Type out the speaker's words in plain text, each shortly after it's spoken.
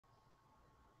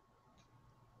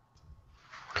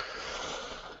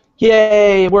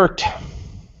Yay, it worked.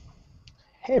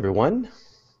 Hey everyone,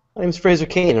 my name is Fraser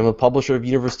Cain. I'm a publisher of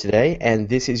Universe Today, and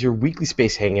this is your weekly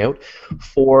space hangout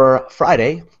for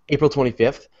Friday, April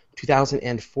 25th,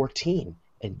 2014.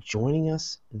 And joining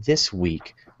us this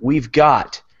week, we've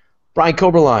got Brian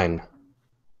Koberlein.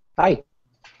 Hi.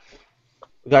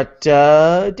 We got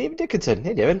David Dickinson.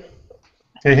 Hey, David.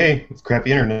 Hey, it's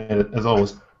crappy internet, as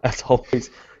always. As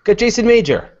always. Got Jason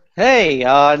Major. Hey,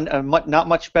 not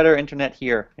much better internet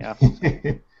here. Yeah.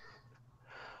 We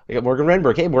got Morgan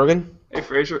Rehnberg. Hey, Morgan. Hey,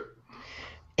 Fraser.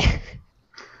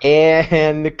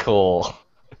 And Nicole.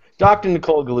 Dr.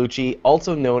 Nicole Gallucci,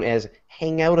 also known as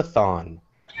Hangoutathon.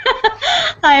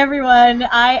 Hi, everyone.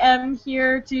 I am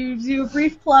here to do a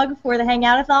brief plug for the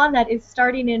Hangoutathon that is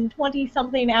starting in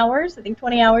 20-something hours, I think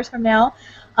 20 hours from now.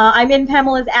 I'm in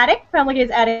Pamela's attic,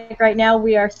 Pamela's attic right now.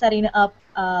 We are setting up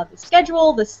the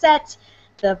schedule, the set,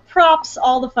 the props,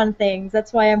 all the fun things.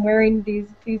 That's why I'm wearing these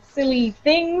silly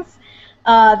things.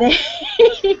 They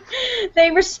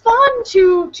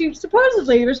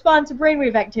supposedly respond to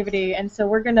brainwave activity, and so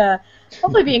we're gonna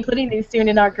hopefully be including these soon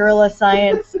in our guerrilla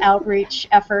science outreach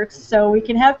efforts, so we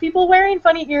can have people wearing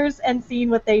funny ears and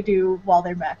seeing what they do while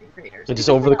they're mapping craters. So just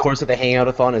over the course of the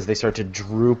Hangoutathon, as they start to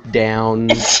droop down.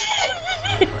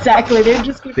 Exactly, they're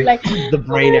just like the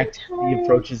brain activity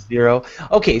approaches zero.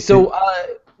 Okay, so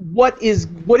what is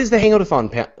the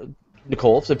Hangoutathon,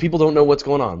 Nicole? So people don't know what's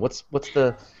going on. What's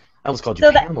the? I almost called you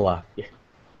so Pamela.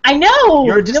 I know.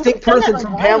 You're a distinct person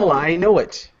from Pamela. I know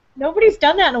it. Nobody's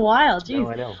done that in a while. Jeez. No,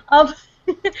 I know.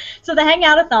 So the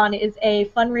Hangoutathon is a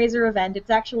fundraiser event. It's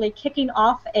actually kicking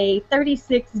off a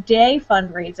 36-day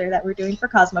fundraiser that we're doing for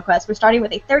CosmoQuest. We're starting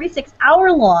with a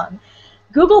 36-hour-long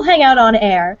Google Hangout on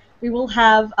air. We will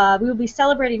be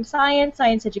celebrating science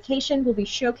education. We'll be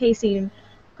showcasing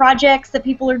projects that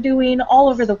people are doing all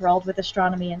over the world with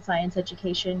astronomy and science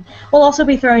education. We'll also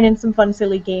be throwing in some fun,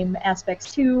 silly game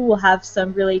aspects too. We'll have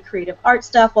some really creative art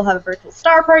stuff. We'll have a virtual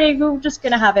star party. We're just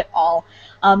going to have it all.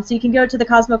 So you can go to the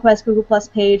CosmoQuest Google Plus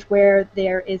page where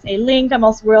there is a link.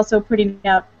 We're also putting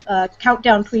out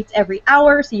countdown tweets every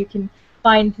hour, so you can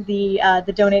find the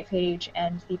donate page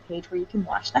and the page where you can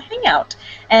watch the Hangout.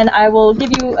 And I will see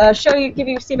if I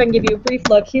can give you a brief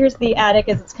look. Here's the attic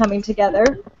as it's coming together.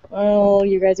 Oh,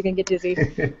 you guys are going to get dizzy.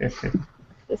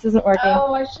 This isn't working.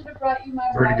 Oh, I should have brought you my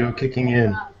Vertigo kicking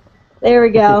in. There we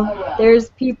go. There's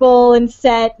people and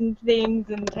set and things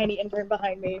and tiny intern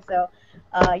behind me. So,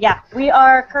 yeah, we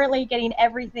are currently getting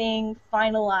everything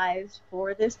finalized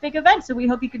for this big event. So we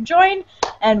hope you can join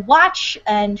and watch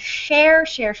and share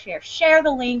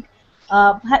the link,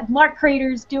 mark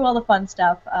craters, do all the fun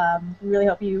stuff. We really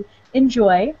hope you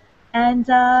enjoy and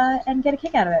get a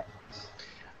kick out of it.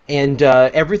 And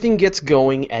everything gets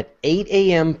going at 8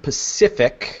 a.m.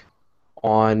 Pacific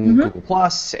on Google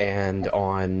Plus and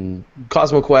on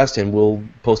CosmoQuest, and we'll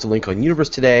post a link on Universe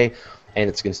Today, and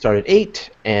it's going to start at 8,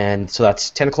 and so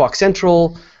that's 10 o'clock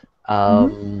Central,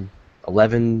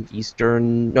 11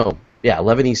 Eastern,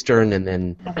 11 Eastern, and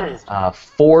then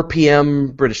 4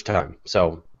 p.m. British time.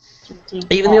 So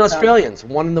even the Australians,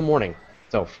 1 in the morning.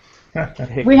 So.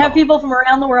 We have people from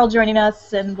around the world joining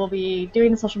us, and we'll be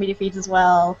doing the social media feeds as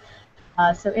well.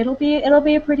 So it'll be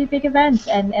a pretty big event,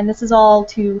 and this is all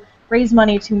to raise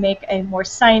money to make a more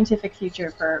scientific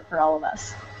future for all of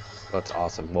us. That's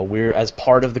awesome. Well, we're as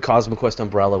part of the CosmoQuest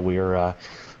umbrella, we're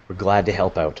glad to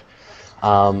help out.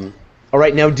 All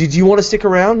right, now, did you want to stick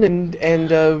around and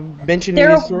mention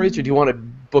any stories, or do you want to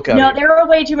book out? No, there are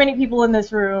way too many people in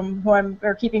this room who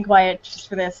are keeping quiet just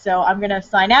for this, so I'm going to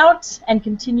sign out and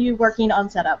continue working on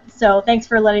setup. So thanks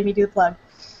for letting me do the plug.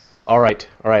 All right.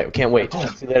 Can't wait.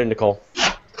 See you later, Nicole.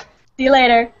 See you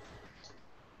later.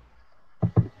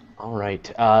 All right.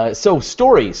 So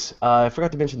stories. I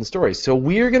forgot to mention the stories. So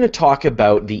we're going to talk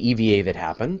about the EVA that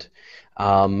happened.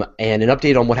 And an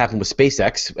update on what happened with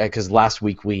SpaceX, because last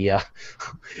week we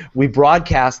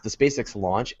broadcast the SpaceX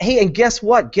launch. Hey, and guess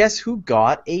what? Guess who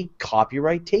got a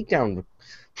copyright takedown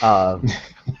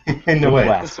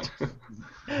request?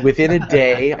 Within a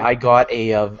day, I got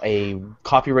a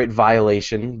copyright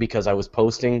violation because I was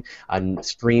posting a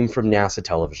stream from NASA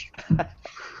television.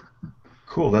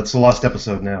 Cool, that's the lost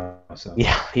episode now. So.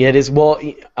 Yeah, it is. Well,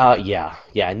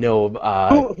 no.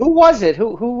 Who was it?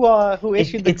 Who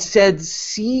issued it said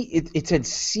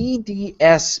CDS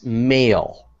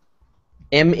Mail,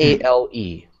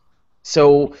 MALE.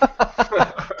 So,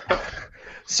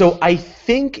 so I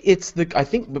think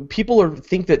people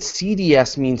think that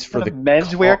CDS means for the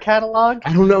menswear catalog.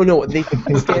 I don't know. No, it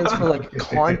stands for like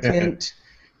content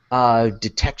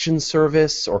detection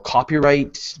service or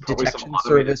copyright Probably some detection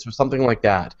automated. service or something like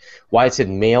that. Why it said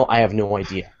mail, I have no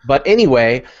idea. But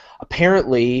anyway,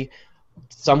 apparently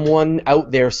someone out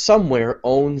there somewhere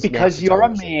owns Because NASA you're a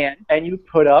television. man and you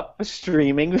put up a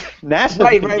streaming NASA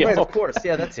Right, video. of course.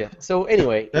 Yeah, that's it. So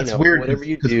anyway, That's weird. whatever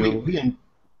you 'cause do.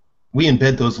 we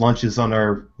embed those launches on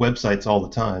our websites all the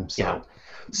time. So. Yeah.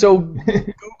 So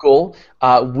Google,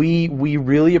 we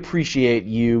really appreciate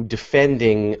you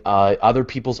defending other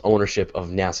people's ownership of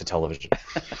NASA television.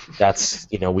 That's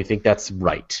we think that's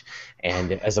right,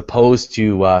 and as opposed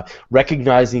to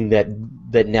recognizing that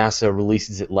NASA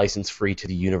releases it license free to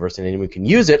the universe and anyone can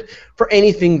use it for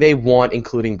anything they want,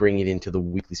 including bringing it into the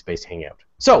Weekly Space Hangout.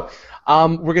 So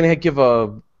we're gonna give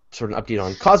a sort of an update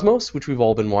on Cosmos, which we've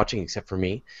all been watching except for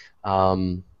me.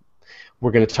 We're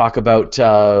going to talk about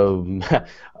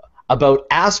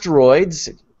asteroids.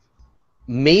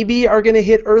 Maybe are going to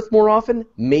hit Earth more often.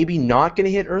 Maybe not going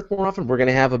to hit Earth more often. We're going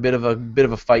to have a bit of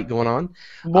a fight going on.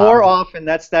 More often,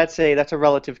 that's a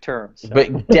relative term. So.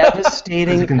 But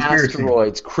devastating It's a conspiracy.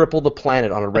 asteroids cripple the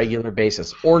planet on a regular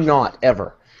basis, or not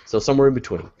ever. So somewhere in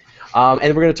between.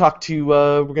 And we're going to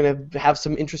we're going to have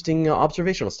some interesting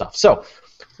observational stuff. So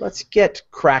let's get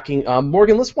cracking.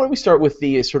 Morgan, why don't we start with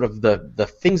the sort of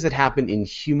the things that happened in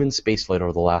human spaceflight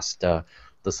over the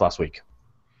this last week.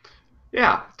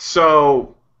 Yeah,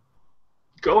 so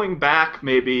going back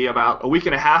maybe about a week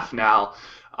and a half now,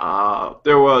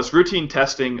 there was routine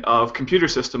testing of computer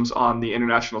systems on the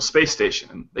International Space Station.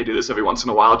 And they do this every once in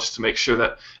a while just to make sure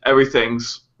that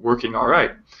everything's working all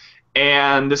right.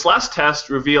 And this last test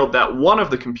revealed that one of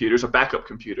the computers, a backup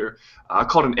computer,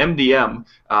 called an MDM,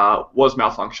 was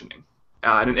malfunctioning.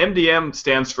 And an MDM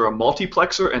stands for a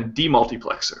multiplexer and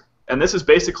demultiplexer. And this is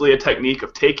basically a technique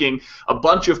of taking a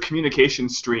bunch of communication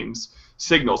streams,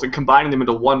 signals, and combining them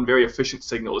into one very efficient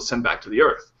signal to send back to the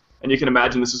Earth. And you can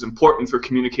imagine this is important for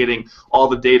communicating all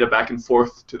the data back and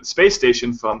forth to the space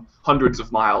station from hundreds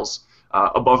of miles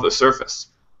above the surface.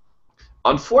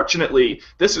 Unfortunately,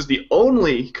 this is the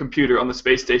only computer on the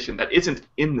space station that isn't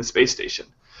in the space station.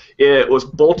 It was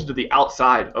bolted to the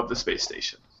outside of the space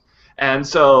station. And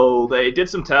so they did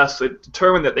some tests. They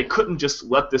determined that they couldn't just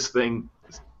let this thing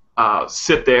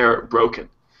sit there broken.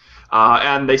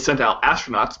 And they sent out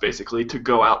astronauts, basically, to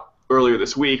go out earlier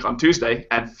this week on Tuesday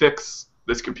and fix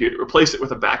this computer, replace it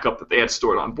with a backup that they had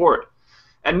stored on board.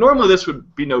 And normally this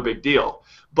would be no big deal.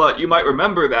 But you might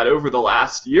remember that over the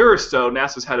last year or so,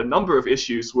 NASA's had a number of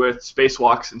issues with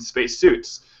spacewalks and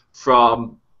spacesuits,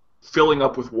 from filling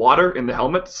up with water in the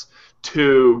helmets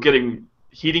to getting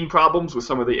heating problems with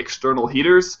some of the external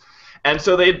heaters. And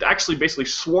so they'd actually basically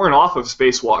sworn off of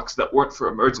spacewalks that weren't for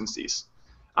emergencies.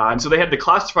 And so they had to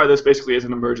classify this basically as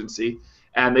an emergency,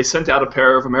 and they sent out a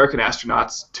pair of American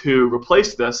astronauts to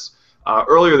replace this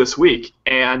earlier this week,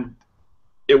 and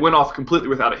it went off completely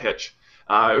without a hitch.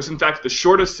 It was, in fact, the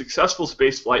shortest successful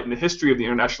spaceflight in the history of the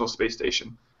International Space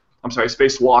Station.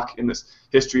 Spacewalk in this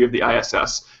history of the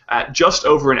ISS at just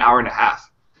over an hour and a half.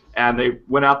 And they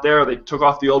went out there, they took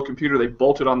off the old computer, they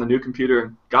bolted on the new computer,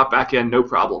 and got back in, no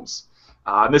problems.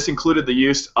 And this included the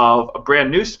use of a brand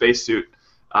new spacesuit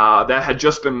that had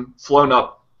just been flown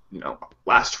up,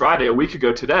 last Friday, a week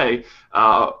ago today,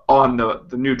 on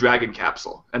the new Dragon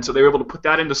capsule. And so they were able to put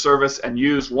that into service and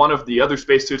use one of the other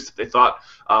spacesuits that they thought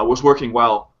was working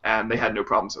well, and they had no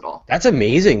problems at all. That's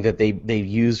amazing that they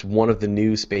used one of the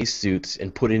new spacesuits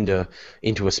and put into a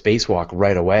spacewalk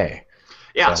right away.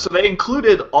 Yeah, so they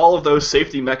included all of those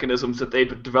safety mechanisms that they'd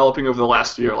been developing over the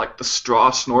last year, like the straw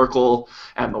snorkel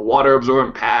and the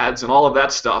water-absorbent pads and all of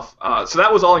that stuff. So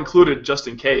that was all included just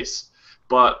in case.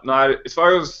 But as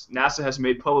far as NASA has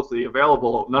made publicly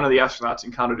available, none of the astronauts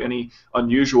encountered any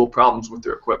unusual problems with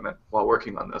their equipment while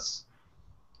working on this.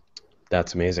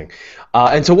 That's amazing.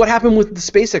 And so what happened with the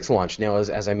SpaceX launch? Now,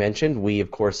 as I mentioned, we,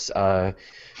 of course,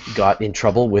 got in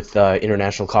trouble with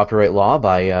international copyright law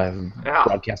by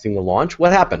broadcasting the launch.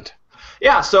 What happened?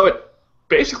 Yeah, so it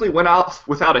basically went off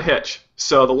without a hitch.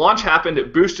 So the launch happened,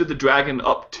 it boosted the Dragon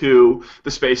up to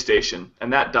the space station,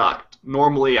 and that docked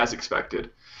normally as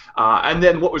expected. And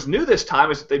then what was new this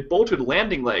time is that they bolted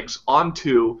landing legs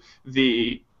onto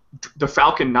the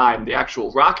Falcon 9, the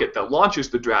actual rocket that launches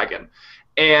the Dragon.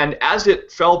 And as it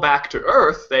fell back to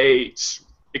Earth, they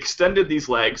extended these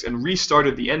legs and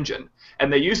restarted the engine.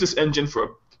 And they used this engine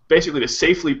for basically to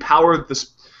safely power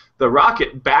the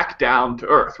rocket back down to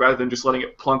Earth rather than just letting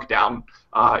it plunk down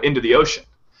into the ocean.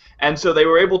 And so they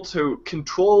were able to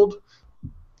controlled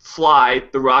fly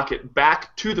the rocket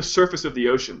back to the surface of the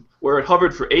ocean, where it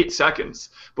hovered for 8 seconds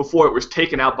before it was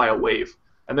taken out by a wave.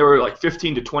 And there were like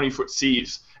 15 to 20 foot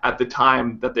seas at the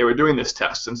time that they were doing this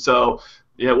test. And so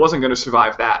it wasn't going to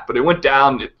survive that. But it went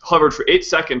down, it hovered for 8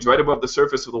 seconds right above the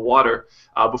surface of the water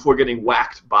before getting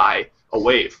whacked by a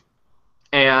wave.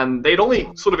 And they'd only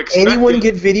sort of expected... Anyone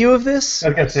get video of this? I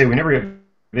was going to say, we never get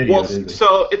video, Well, did we?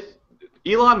 so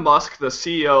Elon Musk, the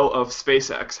CEO of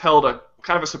SpaceX, held a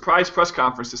kind of a surprise press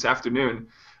conference this afternoon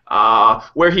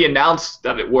where he announced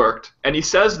that it worked. And he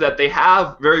says that they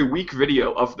have very weak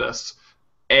video of this,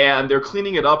 and they're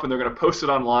cleaning it up and they're going to post it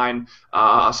online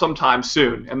sometime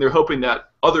soon. And they're hoping that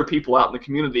other people out in the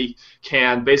community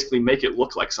can basically make it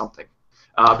look like something.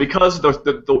 Because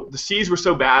the seas were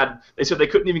so bad, they said they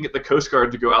couldn't even get the Coast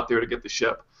Guard to go out there to get the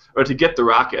ship, or to get the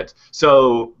rocket.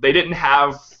 So they didn't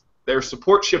have their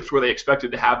support ships where they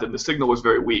expected to have them. The signal was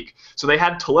very weak. So they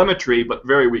had telemetry, but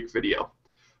very weak video.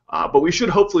 But we should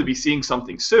hopefully be seeing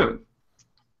something soon.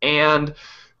 And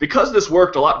because this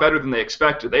worked a lot better than they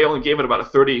expected, they only gave it about a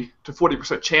 30 to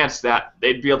 40% chance that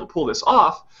they'd be able to pull this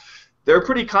off. They're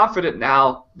pretty confident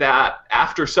now that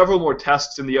after several more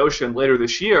tests in the ocean later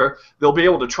this year, they'll be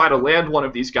able to try to land one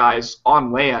of these guys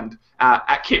on land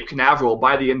at Cape Canaveral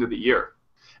by the end of the year.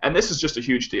 And this is just a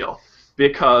huge deal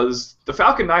because the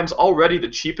Falcon 9 is already the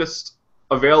cheapest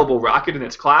available rocket in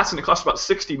its class, and it costs about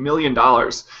 $60 million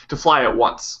to fly it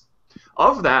once.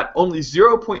 Of that, only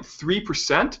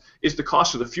 0.3% is the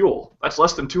cost of the fuel. That's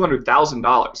less than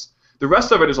 $200,000. The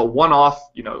rest of it is a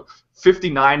one-off,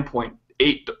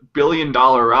 $59.8 billion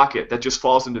rocket that just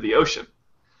falls into the ocean.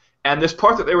 And this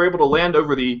part that they were able to land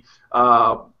over the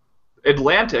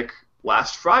Atlantic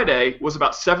last Friday was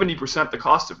about 70% the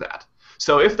cost of that.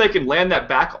 So if they can land that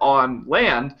back on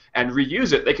land and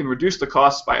reuse it, they can reduce the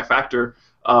costs by a factor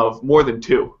of more than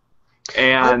 2.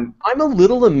 And I'm a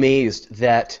little amazed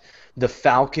that the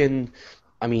Falcon,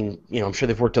 I mean, I'm sure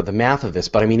they've worked out the math of this,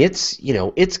 but I mean, it's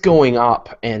going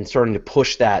up and starting to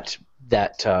push that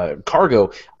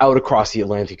cargo out across the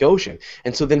Atlantic Ocean.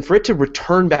 And so then for it to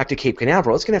return back to Cape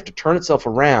Canaveral, it's going to have to turn itself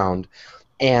around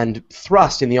and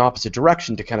thrust in the opposite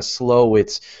direction to kind of slow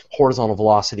its horizontal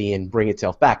velocity and bring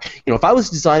itself back. If I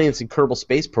was designing this in Kerbal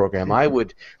Space Program,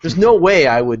 there's no way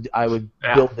I would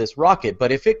build this rocket.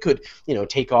 But if it could,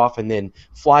 take off and then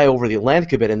fly over the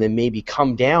Atlantic a bit and then maybe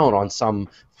come down on some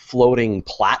floating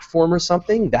platform or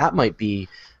something, that might be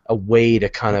a way to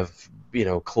kind of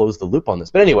close the loop on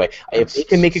this. But anyway, if it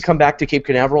can make it come back to Cape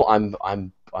Canaveral, I'm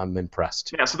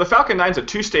impressed. Yeah, so the Falcon 9 is a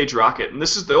 2-stage rocket, and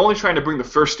they're only trying to bring the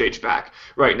first stage back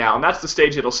right now, and that's the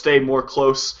stage that'll stay more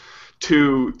close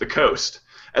to the coast.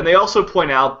 And they also point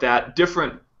out that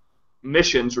different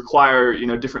missions require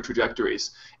different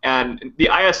trajectories, and the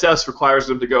ISS requires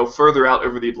them to go further out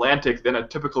over the Atlantic than a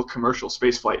typical commercial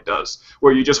spaceflight does,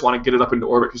 where you just want to get it up into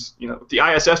orbit because the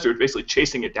ISS, they're basically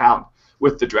chasing it down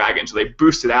with the Dragon, so they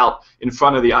boost it out in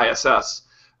front of the ISS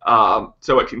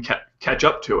so it can catch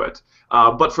up to it.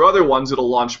 But for other ones, it'll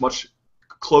launch much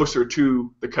closer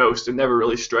to the coast and never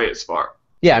really stray as far.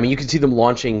 Yeah, I mean, you can see them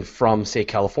launching from, say,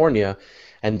 California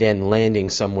and then landing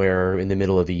somewhere in the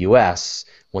middle of the U.S.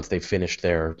 once they've finished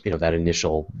their, that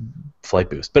initial flight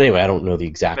boost. But anyway, I don't know the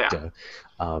exact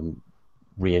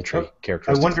re-entry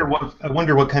characteristics. I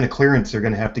wonder what kind of clearance they're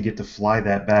going to have to get to fly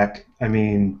that back. I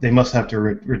mean, they must have to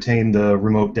retain the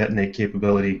remote detonate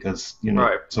capability because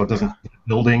so it doesn't hit a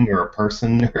building or a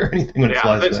person or anything when it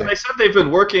flies back. So they said they've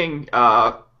been working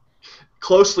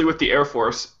closely with the Air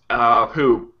Force,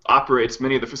 who operates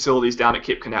many of the facilities down at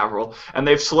Cape Canaveral, and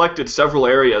they've selected several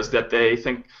areas that they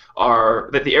think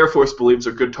that the Air Force believes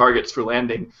are good targets for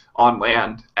landing on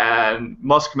land. And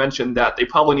Musk mentioned that they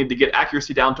probably need to get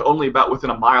accuracy down to only about within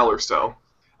a mile or so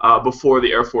before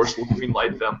the Air Force will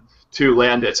greenlight them to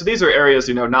land it. So these are areas,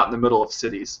 not in the middle of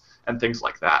cities and things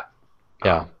like that.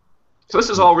 Yeah. So this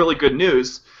is all really good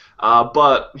news,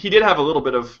 but he did have a little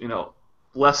bit of,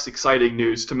 less exciting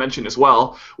news to mention as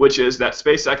well, which is that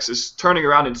SpaceX is turning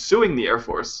around and suing the Air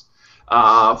Force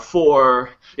for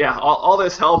all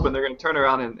this help, and they're going to turn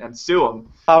around and sue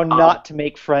them. How not to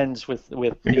make friends with I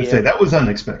was going to say, that was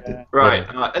unexpected. Right.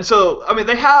 And so, I mean,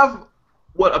 they have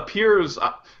what appears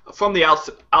from the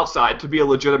outside to be a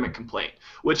legitimate complaint,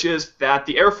 which is that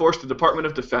the Air Force, the Department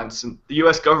of Defense, and the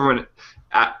U.S. government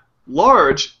at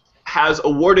large has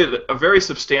awarded a very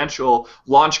substantial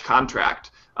launch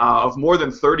contract of more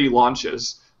than 30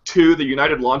 launches to the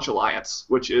United Launch Alliance,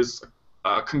 which is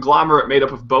a conglomerate made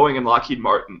up of Boeing and Lockheed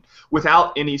Martin,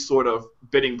 without any sort of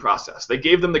bidding process. They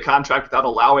gave them the contract without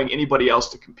allowing anybody else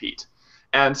to compete.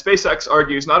 And SpaceX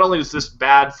argues not only is this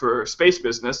bad for space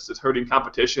business, it's hurting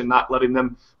competition, not letting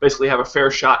them basically have a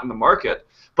fair shot in the market,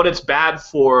 but it's bad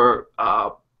for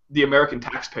the American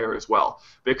taxpayer as well,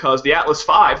 because the Atlas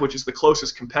V, which is the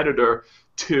closest competitor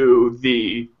to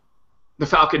the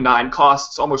Falcon 9,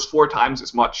 costs almost 4 times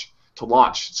as much to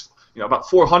launch. It's about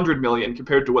 $400 million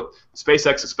compared to what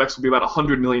SpaceX expects will be about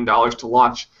 $100 million to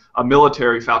launch a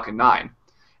military Falcon 9.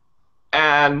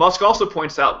 And Musk also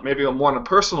points out, maybe more on a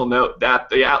personal note, that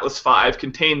the Atlas V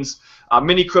contains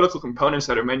many critical components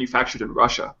that are manufactured in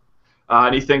Russia.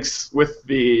 And he thinks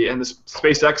the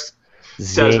SpaceX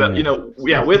says that,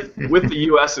 with the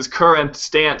U.S.'s current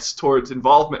stance towards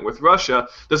involvement with Russia,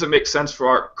 doesn't make sense for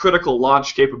our critical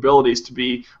launch capabilities to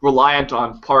be reliant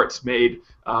on parts made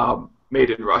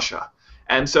in Russia.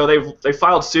 And so they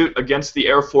filed suit against the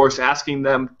Air Force, asking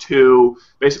them to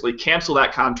basically cancel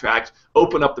that contract,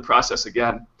 open up the process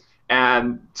again.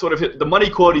 And sort of the money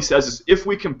quote he says is, if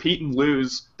we compete and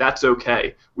lose, that's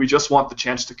okay. We just want the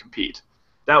chance to compete.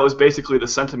 That was basically the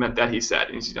sentiment that he said.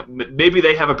 And he's, maybe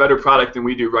they have a better product than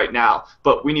we do right now,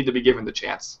 but we need to be given the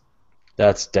chance.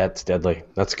 That's deadly.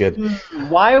 That's good.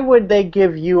 Why would they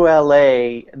give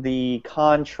ULA the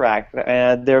contract?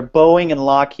 They're Boeing and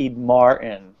Lockheed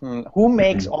Martin. Who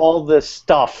makes all the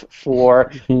stuff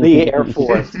for the Air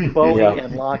Force? Boeing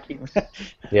and Lockheed.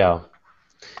 Yeah,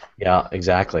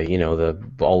 exactly.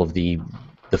 All of the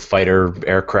fighter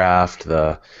aircraft.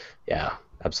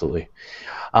 Absolutely.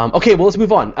 Okay, well, let's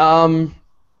move on.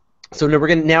 So now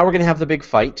we're gonna have the big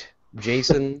fight.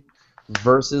 Jason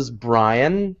versus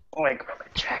Brian. Like,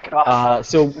 check it off.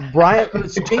 So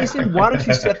Jason, why don't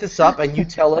you set this up and you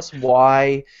tell us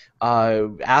why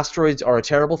asteroids are a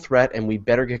terrible threat and we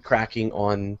better get cracking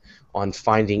on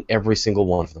finding every single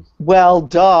one of them. Well,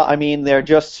 duh. I mean, they're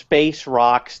just space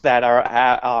rocks that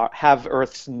have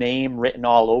Earth's name written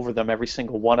all over them. Every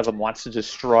single one of them wants to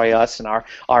destroy us and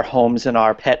our homes and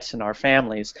our pets and our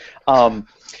families. All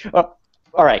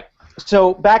right.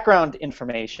 So background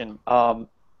information.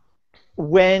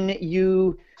 When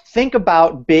you think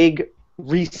about big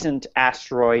recent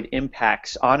asteroid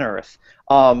impacts on Earth,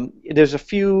 there's a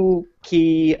few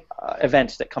key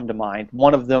events that come to mind.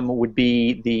 One of them would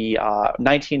be the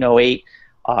 1908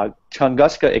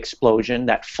 Tunguska explosion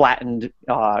that flattened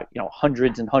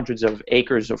hundreds and hundreds of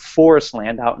acres of forest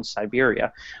land out in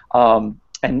Siberia.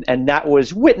 And that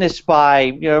was witnessed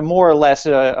by, more or less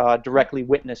directly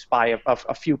witnessed by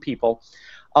a few people.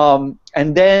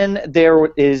 And then there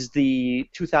is the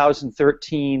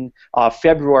 2013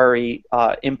 February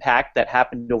impact that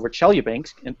happened over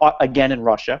Chelyabinsk, again in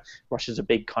Russia. Russia's a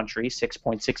big country,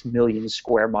 6.6 million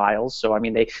square miles, so I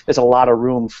mean there's a lot of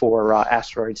room for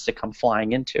asteroids to come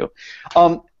flying into.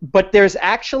 But there's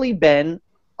actually been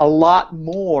a lot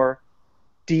more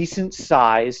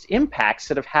decent-sized impacts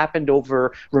that have happened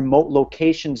over remote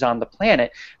locations on the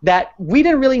planet that we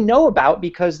didn't really know about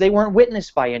because they weren't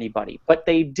witnessed by anybody. But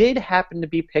they did happen to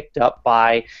be picked up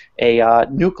by a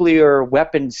nuclear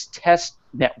weapons test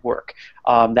network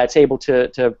that's able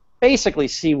to basically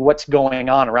see what's going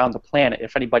on around the planet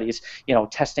if anybody's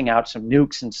testing out some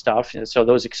nukes and stuff. And so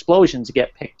those explosions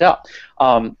get picked up.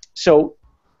 So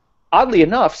oddly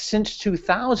enough, since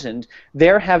 2000,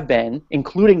 there have been,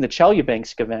 including the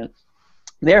Chelyabinsk event,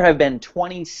 there have been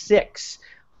 26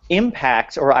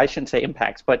 impacts, or I shouldn't say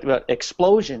impacts, but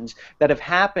explosions that have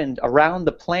happened around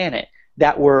the planet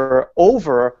that were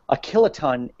over a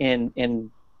kiloton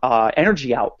in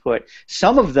energy output,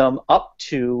 some of them up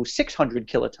to 600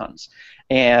 kilotons.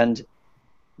 And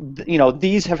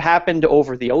these have happened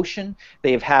over the ocean.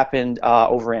 They've happened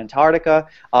over Antarctica,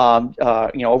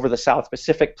 over the South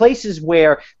Pacific, places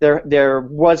where there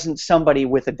wasn't somebody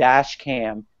with a dash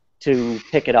cam to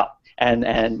pick it up and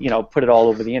put it all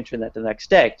over the internet the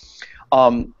next day.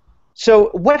 So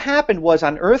what happened was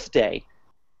on Earth Day,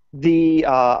 the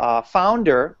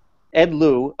founder, Ed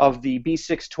Lu of the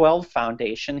B612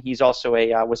 Foundation, he's also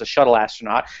was a shuttle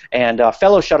astronaut, and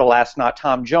fellow shuttle astronaut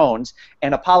Tom Jones,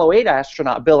 and Apollo 8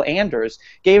 astronaut Bill Anders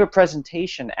gave a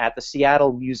presentation at the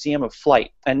Seattle Museum of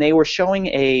Flight, and they were showing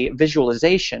a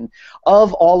visualization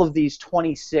of all of these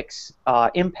 26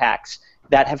 impacts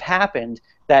that have happened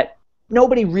that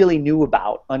nobody really knew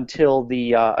about until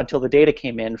the data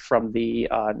came in from the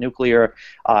nuclear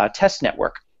test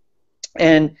network.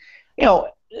 And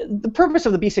the purpose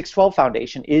of the B612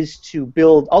 Foundation is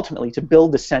ultimately to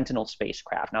build the Sentinel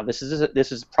spacecraft. Now, this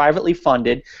is privately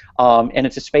funded, and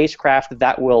it's a spacecraft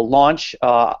that will launch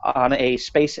on a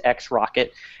SpaceX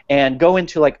rocket and go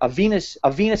into like a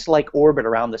Venus-like orbit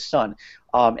around the sun,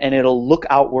 and it'll look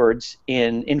outwards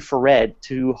in infrared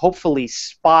to hopefully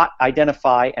spot,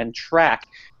 identify, and track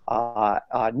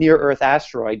near-Earth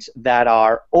asteroids that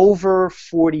are over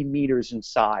 40 meters in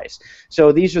size.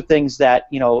 So these are things that,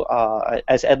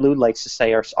 as Ed Lu likes to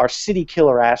say, are city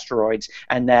killer asteroids,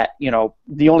 and that,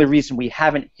 the only reason we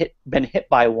haven't been hit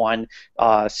by one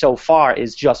so far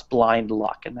is just blind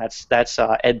luck, and that's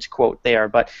Ed's quote there.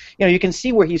 But, you can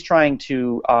see where he's trying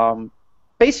to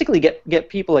basically get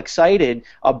people excited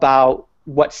about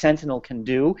what Sentinel can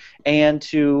do, and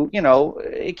to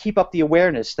keep up the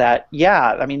awareness that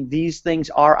I mean these things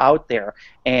are out there,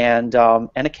 and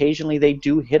occasionally they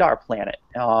do hit our planet,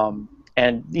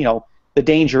 and the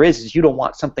danger is you don't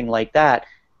want something like that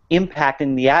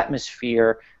impacting the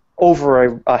atmosphere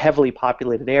over a heavily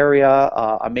populated area,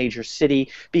 a major city,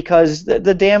 because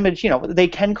the damage, they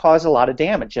can cause a lot of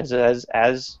damage,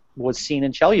 as was seen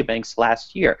in Chelyabinsk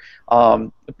last year.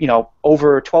 Over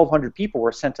 1,200 people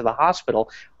were sent to the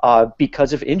hospital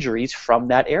because of injuries from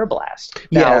that air blast.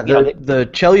 Now, the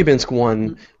Chelyabinsk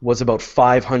one was about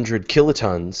 500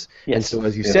 kilotons, yes. And so,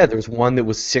 as you said, there was one that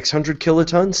was 600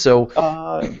 kilotons. So,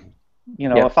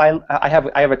 if I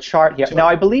have a chart here now,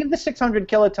 I believe the 600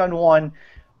 kiloton one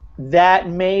that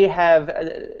may have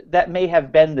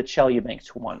been the Chelyabinsk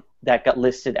one that got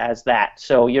listed as that.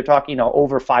 So you're talking,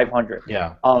 over 500.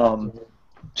 Yeah.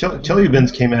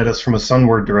 Chelyabinsk came at us from a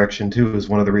sunward direction too. Is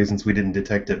one of the reasons we didn't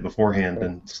detect it beforehand,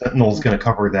 and Sentinel's going to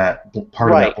cover that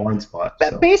part of that blind spot.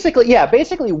 So.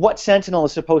 Basically, what Sentinel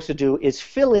is supposed to do is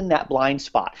fill in that blind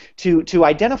spot to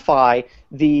identify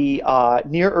the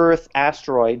near-Earth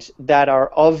asteroids that are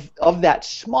of that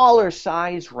smaller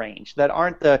size range, that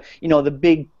aren't the the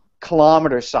big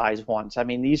kilometer-sized ones. I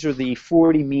mean, these are the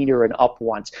 40-meter and up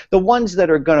ones, the ones that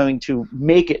are going to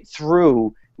make it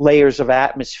through layers of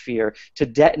atmosphere to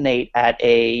detonate at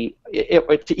to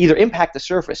either impact the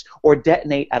surface or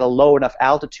detonate at a low enough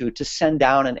altitude to send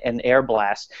down an air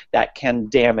blast that can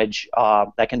damage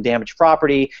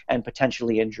property and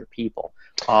potentially injure people.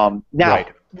 Now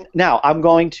I'm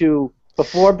going to,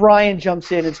 before Brian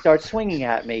jumps in and starts swinging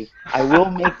at me,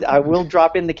 I will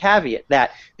drop in the caveat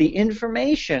that the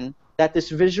information that this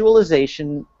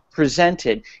visualization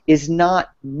presented is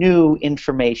not new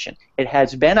information. It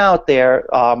has been out there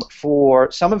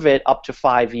for some of it up to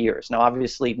 5 years. Now,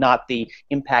 obviously, not the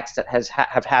impacts that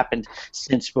have happened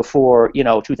since before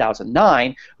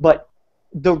 2009, but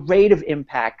the rate of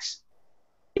impacts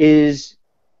is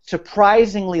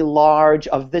surprisingly large,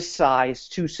 of this size,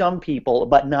 to some people,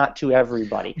 but not to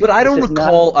everybody. But I don't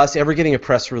recall us ever getting a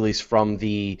press release from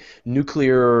the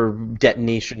Nuclear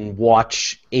Detonation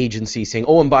Watch Agency saying,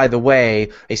 oh, and by the way,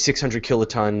 a 600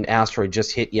 kiloton asteroid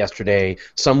just hit yesterday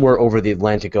somewhere over the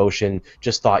Atlantic Ocean,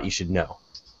 just thought you should know.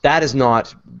 That is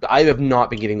not. I have not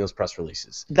been getting those press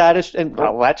releases. That is, and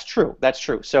well, that's true. That's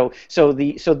true. So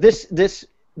this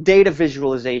data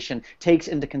visualization takes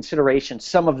into consideration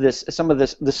some of this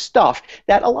the stuff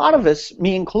that a lot of us,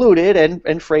 me included,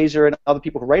 and Fraser and other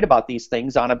people who write about these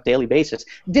things on a daily basis,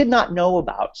 did not know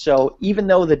about. So even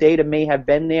though the data may have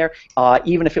been there,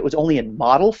 even if it was only in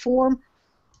model form,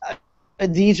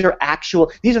 these are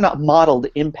not modeled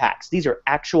impacts. These are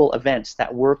actual events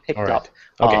that were picked up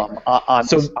on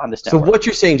this network. So what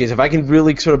you're saying, Jason, if I can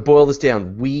really sort of boil this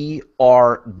down, we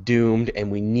are doomed,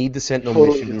 and we need the Sentinel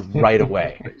mission right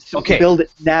away. Okay. Build it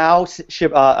now,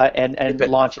 and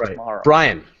launch it tomorrow.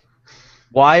 Brian,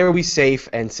 why are we safe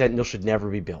and Sentinel should never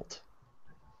be built?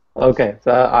 Okay,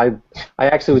 so I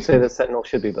actually would say that Sentinel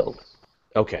should be built.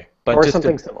 Okay, but or just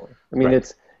something similar. I mean,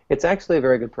 it's actually a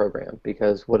very good program,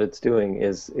 because what it's doing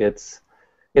is it's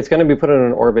going to be put on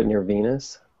an orbit near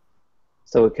Venus,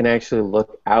 so it can actually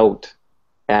look out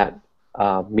at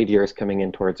meteors coming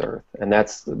in towards Earth. And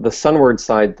that's the sunward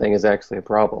side thing is actually a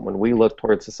problem. When we look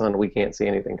towards the sun, we can't see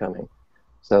anything coming.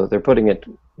 So they're putting it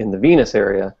in the Venus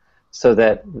area so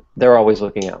that they're always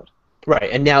looking out.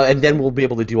 Right, and then we'll be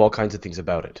able to do all kinds of things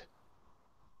about it.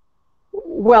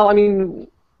 Well, I mean,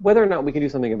 whether or not we can do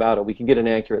something about it, we can get an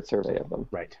accurate survey of them.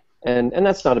 Right. And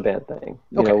that's not a bad thing.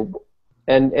 You know,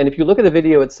 and if you look at the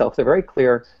video itself, they're very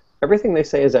clear. Everything they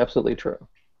say is absolutely true.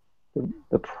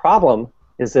 The problem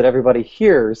is that everybody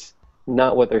hears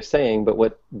not what they're saying, but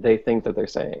what they think that they're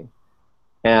saying.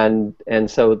 And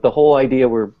so the whole idea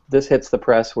where this hits the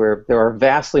press, where there are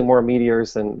vastly more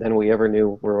meteors than we ever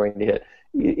knew were going to hit,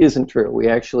 isn't true. We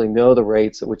actually know the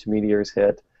rates at which meteors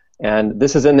hit. And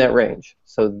this is in that range.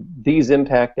 So these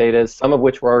impact data, some of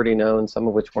which were already known, some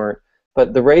of which weren't,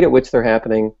 but the rate at which they're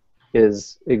happening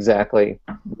is exactly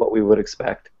what we would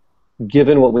expect,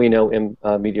 given what we know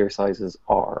meteor sizes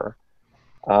are.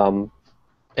 And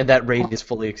that rate is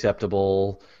fully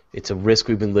acceptable. It's a risk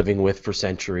we've been living with for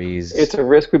centuries. It's a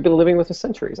risk we've been living with for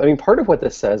centuries. I mean, part of what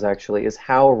this says, actually, is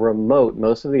how remote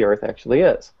most of the Earth actually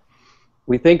is.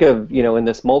 We think of, in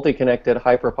this multi-connected,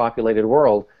 hyper-populated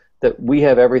world, that we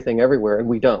have everything everywhere, and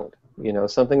we don't.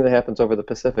 Something that happens over the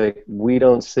Pacific, we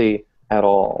don't see at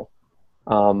all.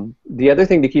 The other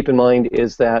thing to keep in mind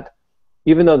is that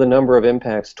even though the number of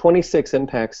impacts, 26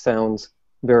 impacts sounds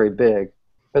very big,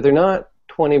 but they're not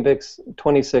 26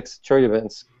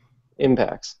 Chelyabinsk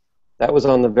impacts. That was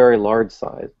on the very large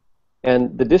side.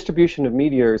 And the distribution of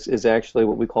meteors is actually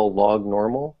what we call log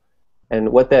normal.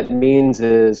 And what that means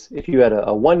is if you had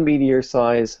a 1 meteor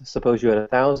size, suppose you had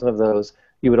 1,000 of those,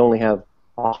 you would only have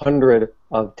 100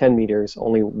 of 10 meters,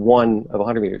 only 1 of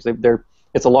 100 meters.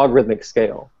 It's a logarithmic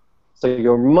scale. So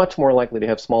you're much more likely to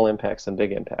have small impacts than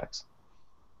big impacts.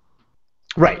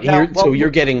 Right. Now, So you're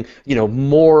getting,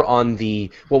 more on the,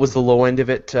 what was the low end of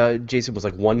it, Jason, was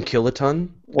like 1 kiloton?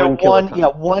 1 kiloton. Yeah,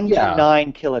 1 to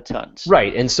 9 kilotons.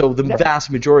 Right, and so the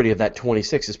vast majority of that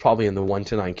 26 is probably in the 1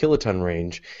 to 9 kiloton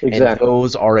range, Exactly. and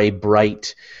those are a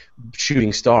bright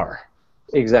shooting star.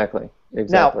 Exactly.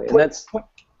 Now, And that's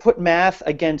put math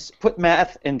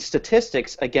and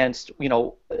statistics against,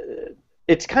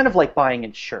 it's kind of like buying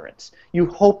insurance. You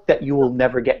hope that you will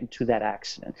never get into that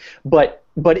accident. But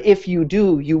if you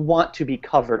do, you want to be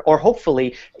covered, or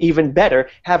hopefully, even better,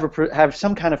 have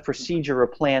some kind of procedure or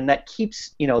plan that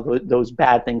keeps those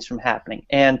bad things from happening.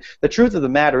 And the truth of the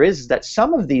matter is that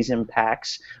some of these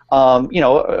impacts, 4,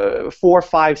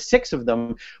 5, 6 of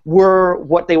them, were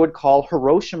what they would call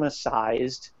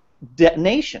Hiroshima-sized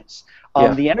detonations.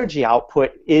 The energy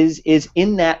output is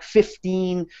in that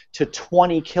 15 to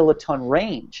 20 kiloton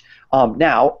range.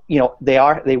 Now,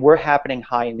 they were happening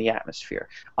high in the atmosphere.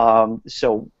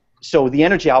 So the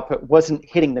energy output wasn't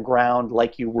hitting the ground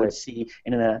like you would see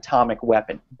in an atomic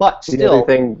weapon. But still,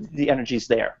 the energy's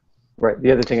there. Right.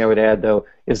 The other thing I would add, though,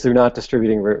 is they're not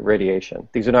distributing radiation.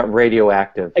 These are not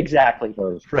radioactive. Exactly.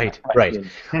 Right.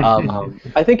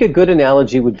 I think a good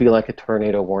analogy would be like a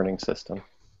tornado warning system.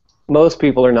 Most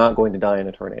people are not going to die in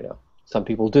a tornado. Some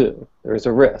people do. There is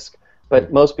a risk.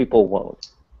 But most people won't.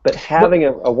 But having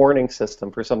a warning system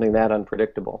for something that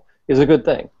unpredictable is a good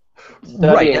thing.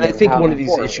 Right, and I think one of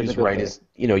these issues, is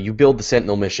you build the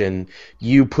Sentinel mission,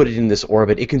 you put it in this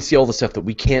orbit, it can see all the stuff that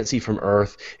we can't see from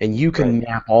Earth, and you can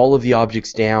map all of the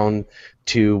objects down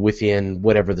to within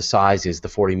whatever the size is, the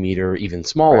 40 meter, even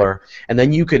smaller, and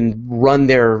then you can run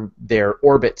their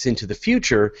orbits into the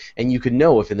future, and you can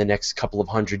know if in the next couple of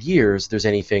 100 years there's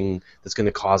anything that's going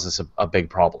to cause us a big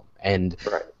problem.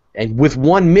 And with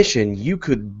one mission, you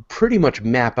could pretty much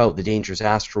map out the dangerous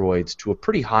asteroids to a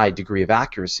pretty high degree of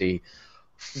accuracy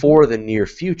for the near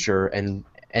future, and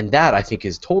that I think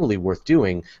is totally worth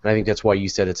doing. And I think that's why you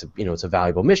said it's a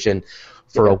valuable mission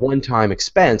for a one-time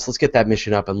expense. Let's get that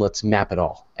mission up and let's map it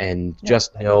all and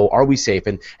just know, are we safe?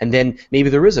 And then maybe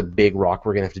there is a big rock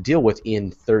we're going to have to deal with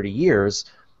in 30 years.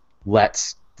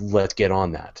 Let's get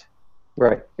on that.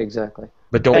 Right. Exactly.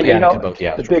 But don't panic about the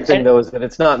asteroids. The big thing, though, is that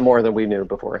it's not more than we knew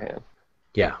beforehand.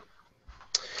 Yeah.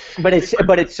 But it's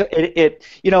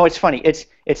funny.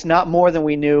 It's not more than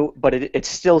we knew, but it's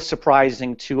still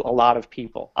surprising to a lot of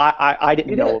people. I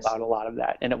didn't know about a lot of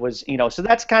that, and it was so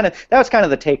that was kind of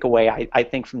the takeaway I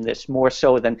think from this, more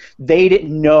so than they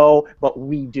didn't know, but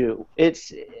we do. I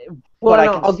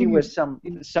can see where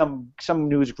some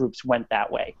news groups went that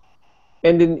way.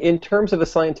 And in terms of a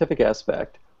scientific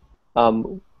aspect,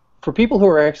 for people who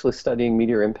are actually studying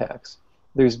meteor impacts,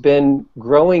 there's been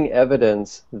growing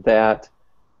evidence that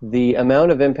the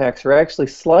amount of impacts are actually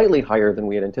slightly higher than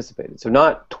we had anticipated. So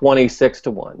not 26 to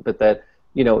 1, but that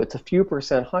it's a few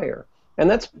percent higher. And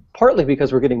that's partly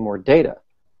because we're getting more data.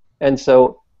 And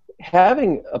so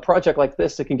having a project like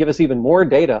this that can give us even more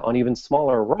data on even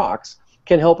smaller rocks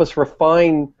can help us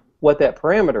refine what that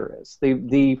parameter is.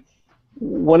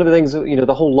 One of the things,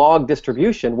 the whole log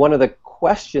distribution, one of the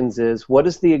questions is, what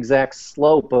is the exact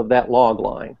slope of that log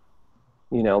line?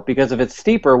 Because if it's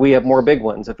steeper, we have more big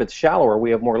ones. If it's shallower,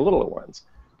 we have more littler ones.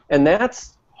 And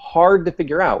that's hard to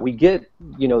figure out. We get,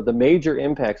 the major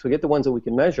impacts. We get the ones that we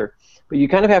can measure. But you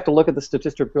kind of have to look at the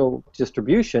statistical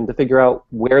distribution to figure out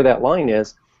where that line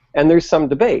is. And there's some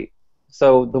debate.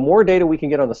 So the more data we can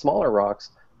get on the smaller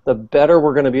rocks, the better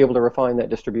we're going to be able to refine that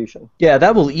distribution. Yeah,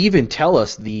 that will even tell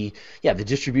us the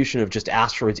distribution of just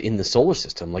asteroids in the solar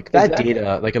system. Like that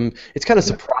data, it's kind of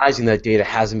surprising that data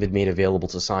hasn't been made available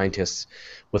to scientists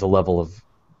with a level of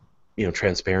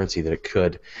transparency that it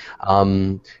could.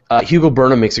 Hugo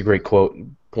Burnham makes a great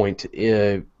point.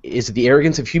 Is it the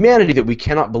arrogance of humanity that we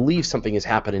cannot believe something is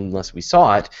happening unless we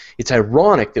saw it? It's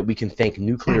ironic that we can thank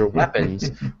nuclear weapons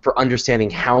for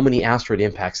understanding how many asteroid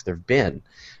impacts there have been.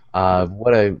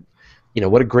 What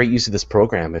a great use of this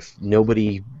program. If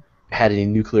nobody had any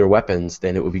nuclear weapons,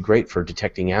 then it would be great for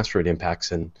detecting asteroid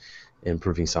impacts and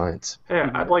improving science. Hey,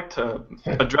 I'd like to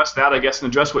address that, I guess,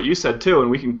 and address what you said too, and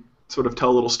we can sort of tell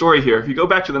a little story here. If you go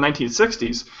back to the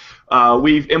 1960s,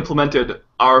 we've implemented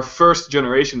our first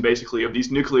generation, basically, of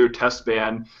these nuclear test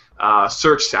ban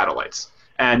search satellites.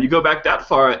 And you go back that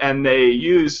far, and they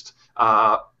used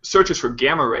searches for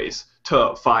gamma rays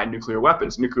to find nuclear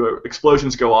weapons. Nuclear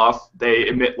explosions go off, they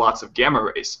emit lots of gamma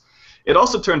rays. It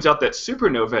also turns out that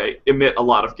supernovae emit a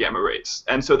lot of gamma rays.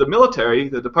 And so the military,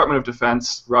 the Department of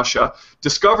Defense, Russia,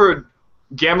 discovered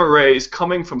gamma rays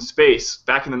coming from space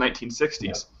back in the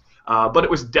 1960s. But it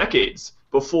was decades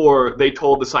before they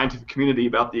told the scientific community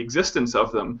about the existence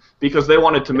of them, because they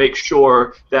wanted to make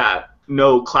sure that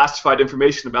no classified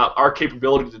information about our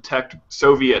capability to detect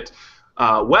Soviet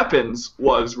weapons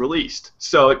was released.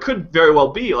 So it could very well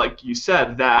be, like you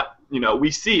said, that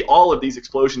we see all of these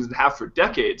explosions and have for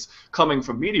decades coming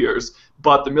from meteors,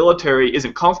 but the military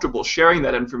isn't comfortable sharing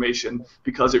that information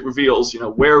because it reveals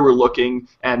where we're looking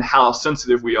and how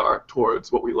sensitive we are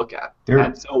towards what we look at.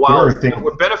 And so while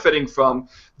we're benefiting from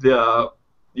the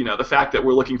fact that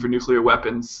we're looking for nuclear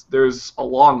weapons, there's a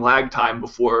long lag time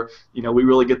before we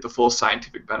really get the full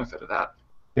scientific benefit of that.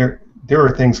 There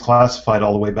are things classified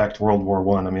all the way back to World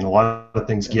War I. I mean, a lot of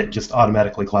things get just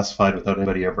automatically classified without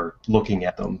anybody ever looking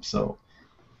at them. So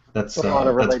that's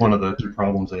one of the key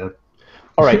problems they have.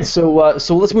 All right, so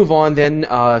let's move on then.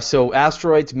 So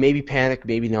asteroids, maybe panic,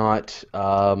 maybe not.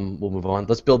 We'll move on.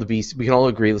 Let's build the B. We can all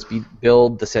agree. Let's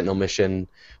build the Sentinel mission,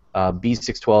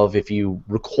 B612. If you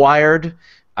required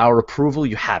our approval,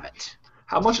 you have it.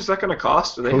 How much is that going to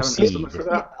cost? Do they have an estimate for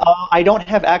that? I don't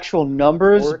have actual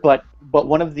numbers, but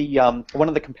one of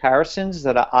the comparisons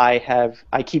that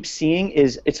I keep seeing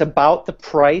is it's about the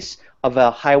price of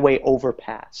a highway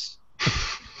overpass.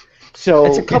 So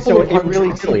it's a couple of it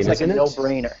really seems like a isn't it?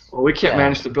 no-brainer. Well, we can't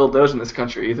manage to build those in this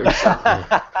country either. So.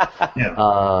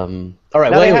 All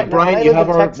right. Well, anyway, Brian, you have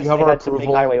our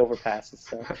approval. Highway overpasses.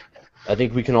 So. I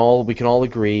think we can all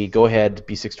agree. Go ahead,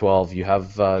 B612. You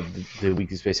have the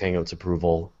Weekly Space Hangouts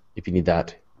approval. If you need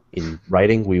that in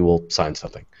writing, we will sign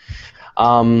something.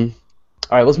 All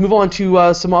right, let's move on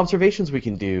to some observations we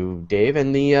can do, Dave.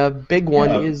 And the big one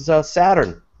is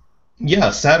Saturn.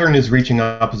 Yeah, Saturn is reaching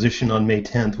opposition on May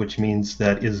 10th, which means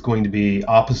that it is going to be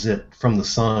opposite from the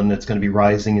Sun. It's going to be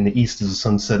rising in the east as the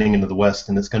sun's setting into the west,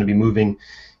 and it's going to be moving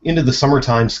into the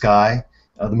summertime sky.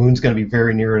 The moon's going to be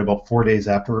very near it about 4 days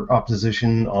after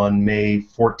opposition on May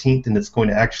 14th, and it's going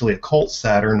to actually occult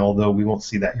Saturn, although we won't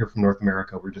see that here from North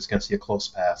America. We're just going to see a close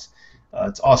pass.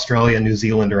 It's Australia and New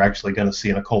Zealand are actually going to see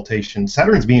an occultation.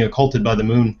 Saturn's being occulted by the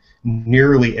moon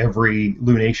nearly every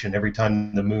lunation, every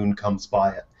time the moon comes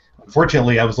by it.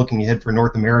 Unfortunately, I was looking ahead for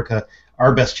North America.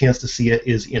 Our best chance to see it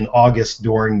is in August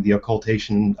during the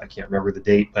occultation. I can't remember the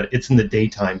date, but it's in the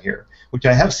daytime here, which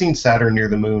I have seen Saturn near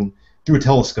the moon through a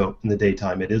telescope in the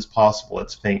daytime. It is possible.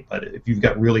 It's faint, but if you've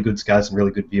got really good skies and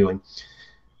really good viewing.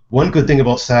 One good thing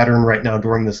about Saturn right now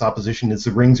during this opposition is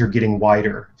the rings are getting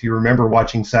wider. If you remember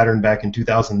watching Saturn back in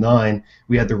 2009,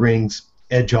 we had the rings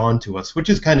edge on to us, which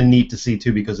is kind of neat to see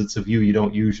too, because it's a view you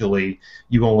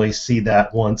only see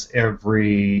that once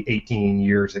every 18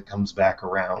 years it comes back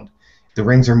around. The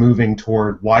rings are moving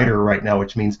toward wider right now,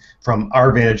 which means from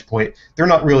our vantage point, they're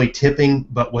not really tipping,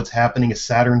 but what's happening is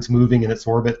Saturn's moving in its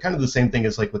orbit, kind of the same thing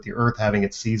as like with the Earth having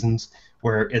its seasons,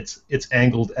 where it's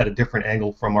angled at a different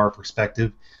angle from our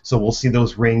perspective. So we'll see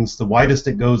those rings. The widest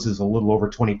it goes is a little over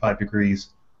 25 degrees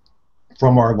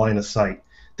from our line of sight.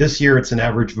 This year it's an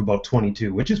average of about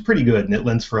 22, which is pretty good, and it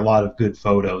lends for a lot of good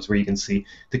photos where you can see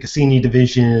the Cassini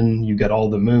division, you got all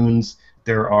the moons.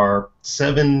 There are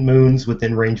 7 moons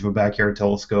within range of a backyard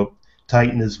telescope.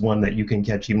 Titan is one that you can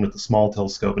catch even with a small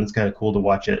telescope, and it's kind of cool to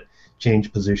watch it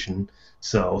change position.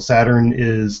 So Saturn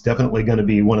is definitely going to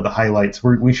be one of the highlights.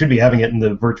 We should be having it in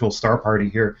the virtual star party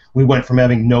here. We went from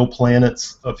having no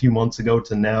planets a few months ago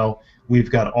to now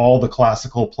we've got all the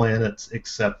classical planets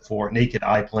except for naked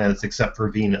eye planets except for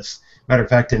Venus. Matter of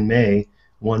fact, in May,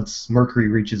 once Mercury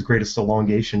reaches greatest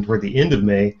elongation toward the end of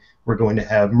May, we're going to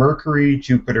have Mercury,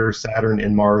 Jupiter, Saturn,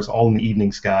 and Mars all in the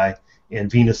evening sky, and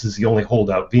Venus is the only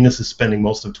holdout. Venus is spending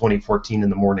most of 2014 in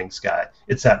the morning sky.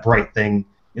 It's that bright thing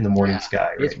in the morning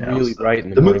sky right now. It's really bright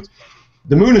in the morning.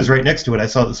 The moon is right next to it. I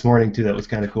saw it this morning too. That was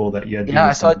kind of cool that you had. Yeah,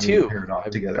 I saw it too. Paired off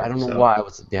together. I don't know why.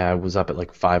 I was up at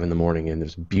like 5 in the morning, and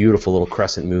there's a beautiful little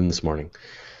crescent moon this morning.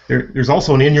 There's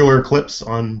also an annular eclipse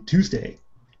on Tuesday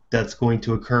that's going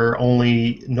to occur,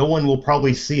 only no one will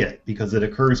probably see it because it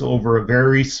occurs over a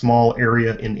very small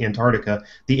area in Antarctica,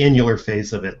 the annular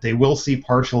phase of it. They will see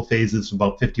partial phases,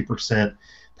 about 50%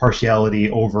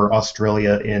 partiality over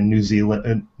Australia and New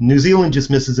Zealand. New Zealand just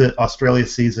misses it. Australia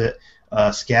sees it.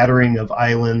 Scattering of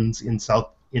islands in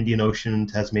South Indian Ocean,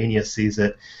 Tasmania sees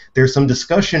it. There's some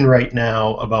discussion right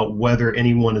now about whether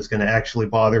anyone is going to actually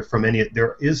bother from any.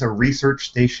 There is a research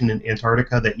station in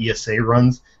Antarctica that ESA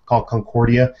runs called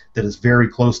Concordia that is very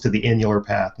close to the annular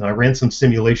path. Now, I ran some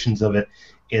simulations of it,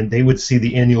 and they would see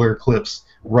the annular eclipse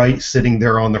right sitting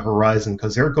there on the horizon,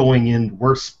 because they're going in,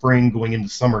 we're spring going into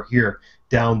summer here.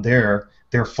 Down there,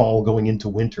 they're fall going into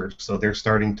winter, so they're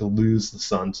starting to lose the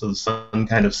sun. So the sun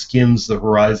kind of skims the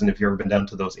horizon if you've ever been down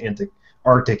to those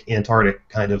Arctic, Antarctic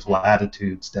kind of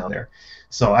latitudes down there.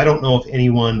 So I don't know if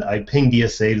anyone, I pinged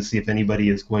ESA to see if anybody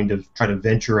is going to try to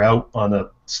venture out on a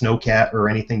snowcat or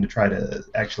anything to try to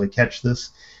actually catch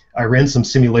this. I ran some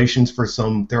simulations for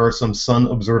there are some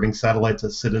sun-observing satellites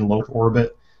that sit in low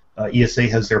orbit. ESA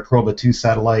has their Proba 2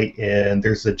 satellite, and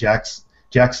there's the JAXA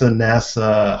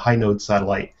NASA high node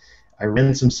satellite. I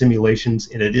ran some simulations,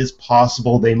 and it is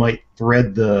possible they might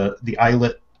thread the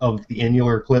eyelet of the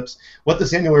annular eclipse. What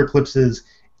this annular eclipse is,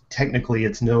 technically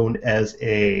it's known as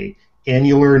a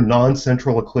annular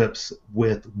non-central eclipse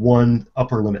with one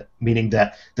upper limit, meaning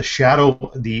that the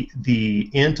shadow, the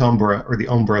antumbra, or the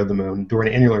umbra of the moon during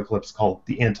an annular eclipse called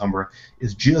the antumbra,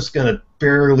 is just going to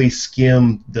barely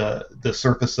skim the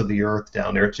surface of the Earth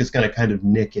down there. It's just going to kind of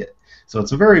nick it. So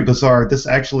it's a very bizarre. This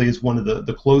actually is one of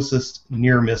the closest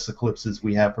near-miss eclipses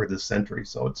we have for this century.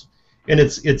 So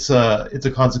it's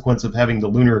a consequence of having the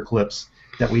lunar eclipse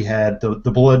that we had,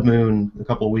 the blood moon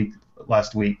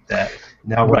last week, that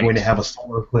now we're going to have a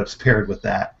solar eclipse paired with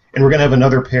that. And we're going to have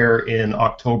another pair in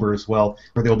October as well,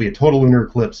 where there'll be a total lunar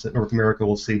eclipse that North America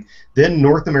will see. Then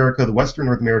North America, the Western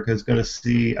North America, is going to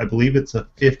see, I believe it's a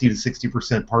 50 to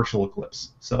 60% partial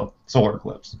eclipse, so solar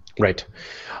eclipse. Right.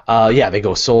 Yeah, they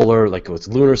go solar, like it's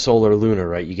lunar, solar, lunar,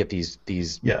 right? You get these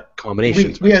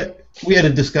combinations. We had a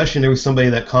discussion. There was somebody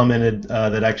that commented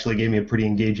that actually gave me a pretty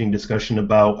engaging discussion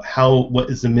about what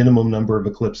is the minimum number of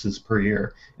eclipses per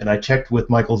year. And I checked with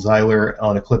Michael Zeiler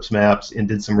on Eclipse Maps and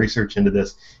did some research into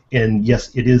this. And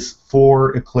yes, it is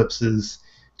 4 eclipses,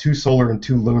 2 solar and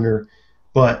 2 lunar,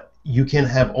 but you can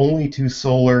have only 2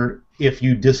 solar if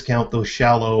you discount those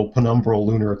shallow penumbral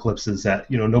lunar eclipses that,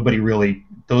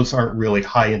 those aren't really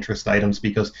high interest items,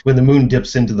 because when the moon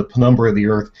dips into the penumbra of the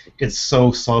Earth, it's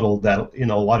so subtle that, a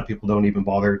lot of people don't even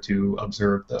bother to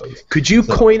observe those. Could you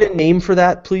coin a name for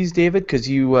that, please, David? Because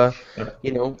beyond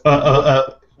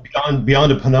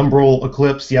a penumbral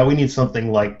eclipse, yeah, we need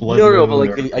something like blood moon. No, but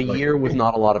like a year with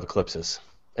not a lot of eclipses,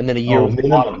 and then a year with a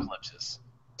lot of eclipses.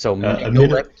 So mega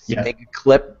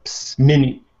eclipse,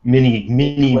 mini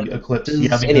eclipse.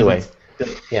 Yeah, anyway,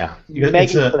 it's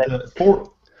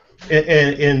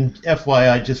and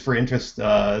FYI, just for interest,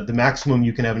 the maximum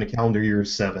you can have in a calendar year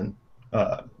is 7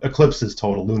 eclipses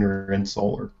total, lunar and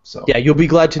solar. So yeah, you'll be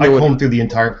glad to know. I combed through the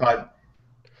entire 5.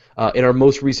 In our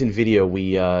most recent video,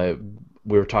 we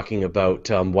were talking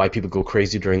about why people go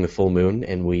crazy during the full moon,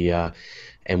 and we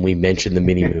mentioned the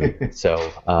mini moon.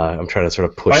 So I'm trying to sort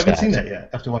of push that. I haven't seen that yet.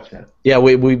 I have to watch that. Yeah,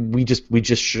 we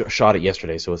just shot it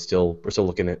yesterday, so we're still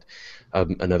looking at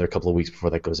another couple of weeks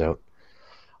before that goes out.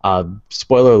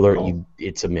 Spoiler alert,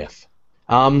 it's a myth.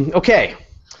 Okay.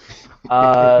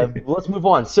 Let's move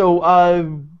on.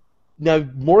 So now,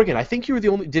 Morgan, I think you were the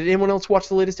only. Did anyone else watch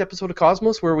the latest episode of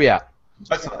Cosmos? Where are we at?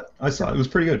 I saw it. It was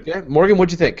pretty good. Yeah. Morgan,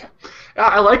 what'd you think? Yeah,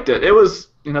 I liked it. It was,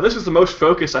 this is the most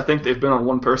focused I think they've been on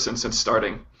one person since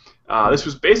starting. This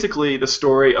was basically the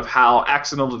story of how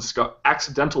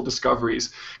accidental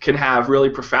discoveries can have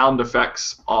really profound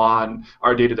effects on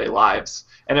our day-to-day lives.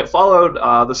 And it followed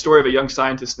the story of a young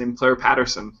scientist named Claire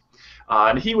Patterson.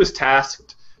 And he was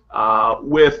tasked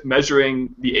with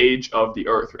measuring the age of the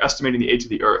Earth, or estimating the age of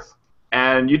the Earth.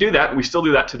 And you do that, and we still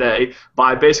do that today,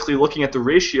 by basically looking at the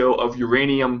ratio of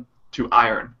uranium to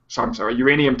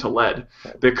uranium to lead,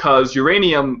 because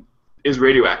uranium is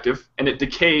radioactive, and it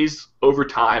decays over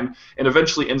time, and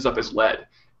eventually ends up as lead.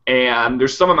 And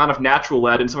there's some amount of natural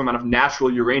lead and some amount of natural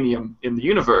uranium in the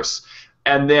universe,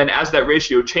 and then as that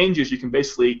ratio changes, you can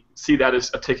basically see that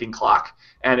as a ticking clock.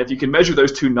 And if you can measure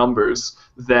those two numbers,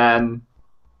 then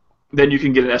you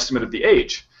can get an estimate of the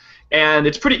age. And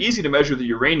it's pretty easy to measure the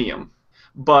uranium,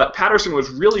 but Patterson was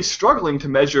really struggling to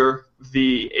measure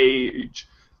the age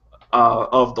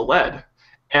of the lead.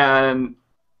 And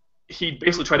he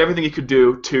basically tried everything he could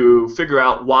do to figure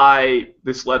out why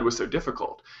this lead was so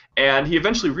difficult. And he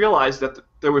eventually realized that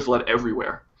there was lead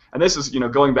everywhere. And this is,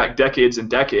 going back decades and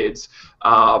decades.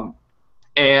 And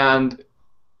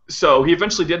so he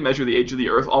eventually did measure the age of the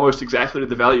Earth almost exactly to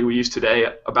the value we use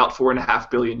today, about 4.5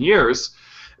 billion years.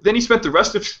 Then he spent the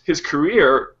rest of his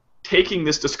career taking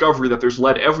this discovery that there's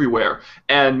lead everywhere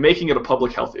and making it a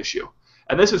public health issue.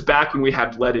 And this is back when we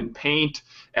had lead in paint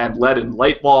and lead in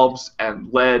light bulbs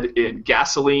and lead in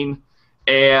gasoline,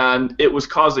 and it was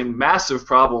causing massive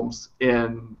problems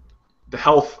in the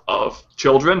health of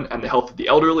children and the health of the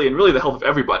elderly and really the health of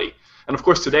everybody. And of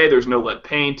course today there's no lead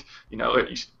paint.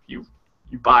 You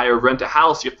you buy or rent a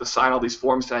house, you have to sign all these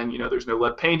forms saying, there's no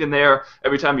lead paint in there.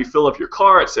 Every time you fill up your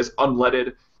car, it says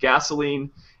unleaded gasoline.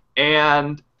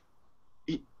 And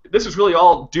this was really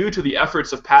all due to the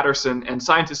efforts of Patterson and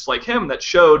scientists like him that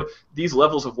showed these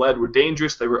levels of lead were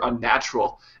dangerous, they were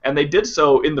unnatural. And they did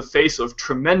so in the face of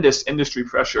tremendous industry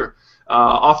pressure,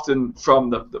 often from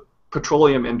the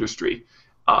petroleum industry.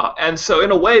 And so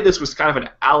in a way, this was kind of an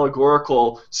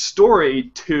allegorical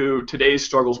story to today's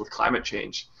struggles with climate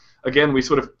change. Again, we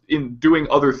sort of, in doing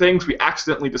other things, we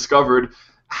accidentally discovered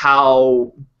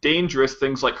how dangerous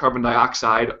things like carbon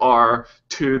dioxide are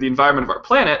to the environment of our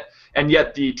planet, and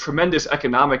yet the tremendous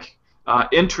economic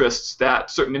interests that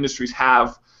certain industries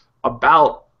have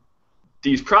about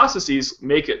these processes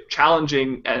make it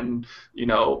challenging and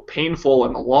painful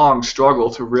and a long struggle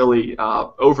to really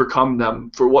overcome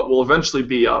them for what will eventually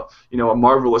be a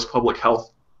marvelous public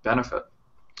health benefit.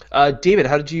 David,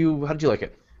 how did you like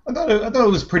it? I thought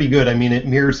it was pretty good. I mean, it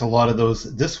mirrors a lot of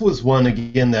those. This was one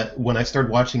again that when I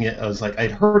started watching it, I was like,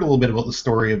 I'd heard a little bit about the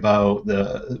story about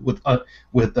with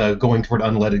going toward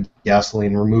unleaded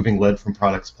gasoline, removing lead from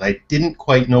products, but I didn't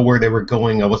quite know where they were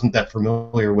going. I wasn't that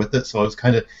familiar with it, so I was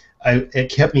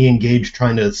it kept me engaged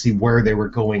trying to see where they were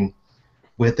going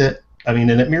with it. I mean,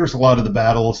 and it mirrors a lot of the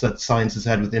battles that science has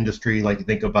had with industry, like you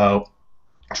think about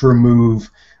to remove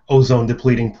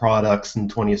ozone-depleting products in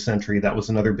the 20th century. That was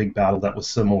another big battle that was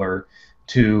similar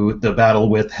to the battle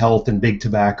with health and big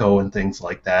tobacco and things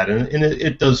like that. And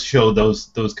it does show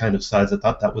those kind of sides. I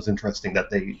thought that was interesting that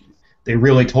they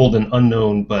really told an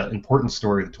unknown but important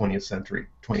story of the 20th century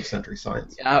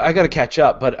science. I got to catch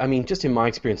up, but I mean, just in my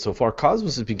experience so far,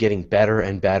 Cosmos has been getting better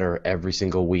and better every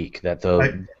single week.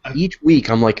 Each week,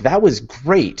 I'm like, that was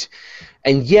great,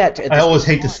 and yet I always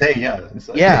hate to say,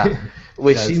 yeah,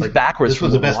 which seems like backwards. This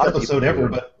was the best episode ever,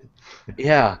 but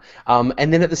yeah,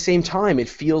 and then at the same time, it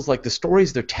feels like the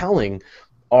stories they're telling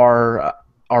are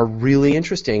really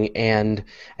interesting, and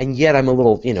yet I'm a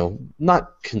little,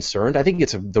 not concerned. I think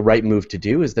it's the right move to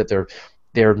do, is that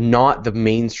they're not the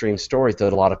mainstream stories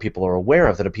that a lot of people are aware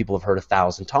of, that people have heard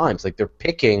 1,000 times. Like, they're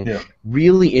picking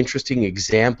really interesting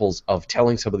examples of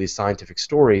telling some of these scientific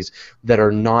stories that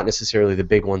are not necessarily the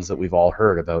big ones that we've all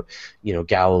heard about,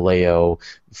 Galileo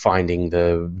finding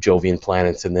the Jovian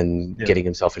planets and then getting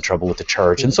himself in trouble with the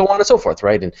church and so on and so forth,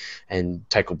 right? And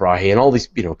Tycho Brahe and all these,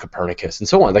 Copernicus and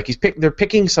so on. Like, they're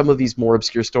picking some of these more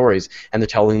obscure stories and they're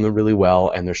telling them really well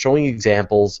and they're showing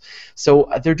examples.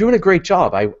 So they're doing a great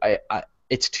job.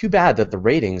 It's too bad that the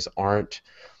ratings aren't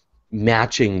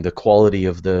matching the quality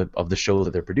of the show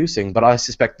that they're producing, but I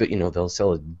suspect that they'll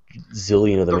sell a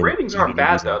zillion of them. The ratings aren't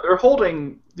bad though. They're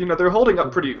holding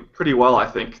up pretty well. I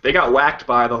think they got whacked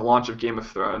by the launch of Game of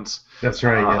Thrones. That's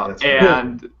right.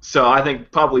 And so I think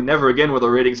probably never again will the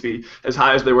ratings be as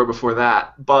high as they were before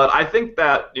that. But I think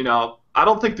that I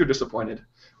don't think they're disappointed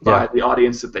by the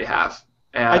audience that they have.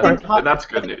 And I think that's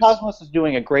good news. Cosmos is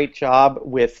doing a great job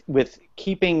with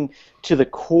keeping to the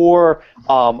core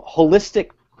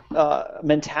holistic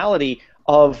mentality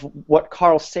of what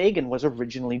Carl Sagan was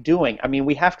originally doing. I mean,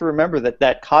 we have to remember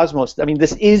that Cosmos, I mean,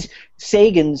 this is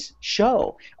Sagan's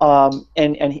show,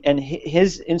 and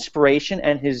his inspiration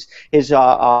and his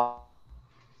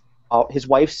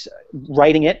wife's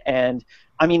writing it, and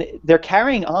I mean, they're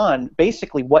carrying on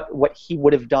basically what he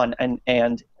would have done,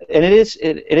 and it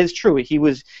is true.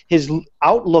 His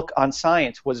outlook on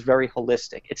science was very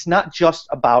holistic. It's not just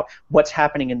about what's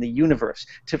happening in the universe.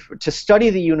 To study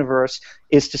the universe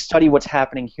is to study what's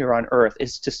happening here on Earth.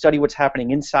 Is to study what's happening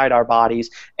inside our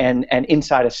bodies and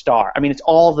inside a star. I mean, it's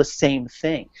all the same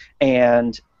thing.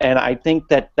 And I think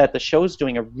that the show's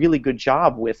doing a really good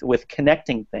job with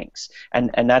connecting things,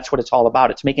 and that's what it's all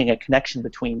about. It's making a connection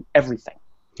between everything.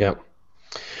 Yeah.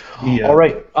 All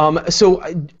right. So,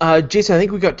 Jason, I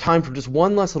think we've got time for just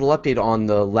one last little update on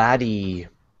the Laddie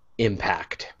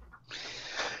impact.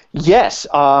 Yes.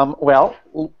 Well,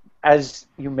 as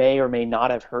you may or may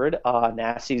not have heard,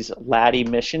 NASA's Laddie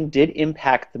mission did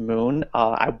impact the moon.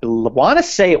 I want to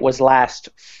say it was last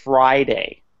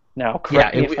Friday. Now,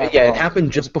 correct me if I'm wrong. It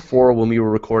happened just before when we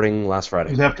were recording last Friday.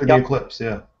 It was after the eclipse,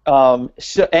 yeah.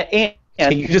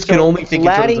 And you just can only think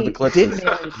in terms of eclipses.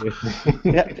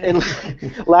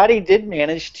 Laddie did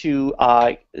manage to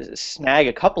snag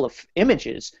a couple of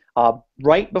images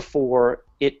right before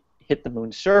it hit the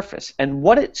moon's surface, and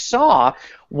what it saw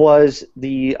was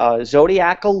the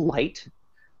zodiacal light.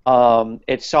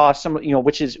 It saw some,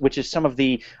 which is some of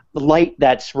the light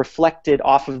that's reflected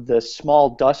off of the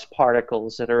small dust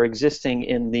particles that are existing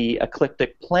in the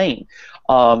ecliptic plane.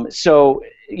 So,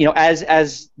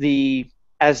 as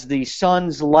as the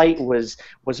sun's light was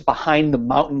behind the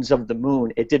mountains of the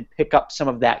moon, it did pick up some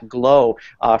of that glow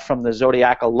from the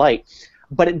zodiacal light,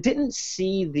 but it didn't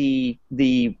see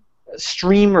the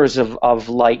streamers of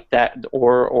light that,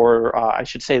 or I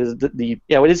should say it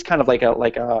is kind of like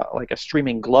a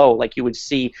streaming glow, like you would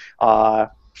see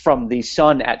from the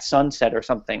sun at sunset or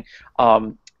something.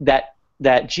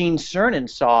 That Gene Cernan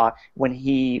saw when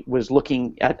he was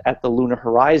looking at the lunar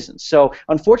horizon. So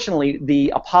unfortunately,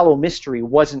 the Apollo mystery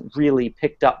wasn't really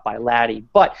picked up by LADEE,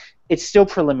 but it's still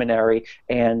preliminary,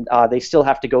 and they still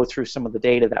have to go through some of the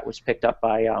data that was picked up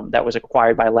by that was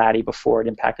acquired by LADEE before it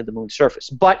impacted the moon's surface.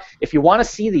 But if you want to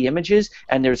see the images,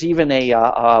 and there's even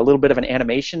a little bit of an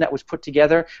animation that was put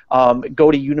together,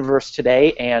 go to Universe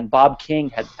Today, and Bob King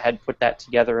had put that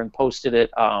together and posted it.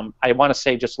 I want to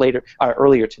say just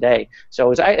earlier today.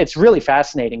 So it's really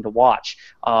fascinating to watch,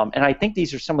 and I think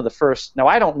these are some of the first. Now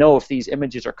I don't know if these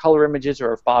images are color images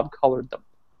or if Bob colored them.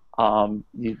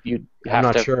 You have I'm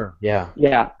not to, sure. Yeah.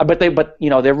 Yeah, but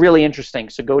they're really interesting.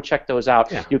 So go check those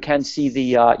out. Yeah. You can see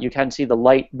the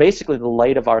light, basically the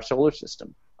light of our solar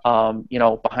system.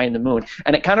 Behind the moon,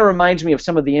 and it kind of reminds me of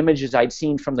some of the images I'd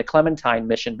seen from the Clementine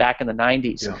mission back in the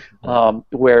 90s,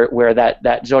 where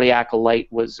that zodiacal light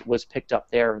was picked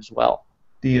up there as well.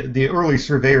 The early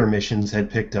Surveyor missions had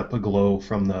picked up a glow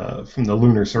from the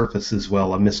lunar surface as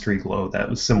well, a mystery glow that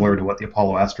was similar to what the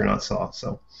Apollo astronauts saw.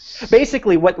 So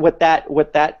basically, what that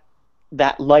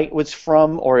light was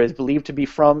from, or is believed to be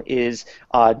from, is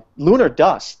lunar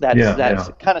dust that's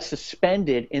kind of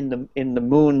suspended in the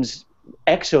moon's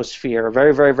exosphere, a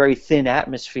very, very, very thin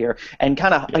atmosphere, and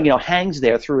kind of hangs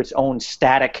there through its own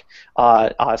static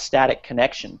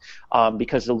connection,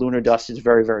 because the lunar dust is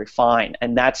very, very fine,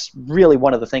 and that's really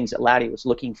one of the things that LADEE was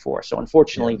looking for. So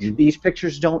unfortunately, these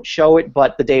pictures don't show it,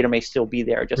 but the data may still be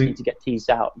there. It just needs to get teased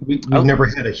out. We've never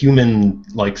had a human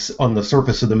on the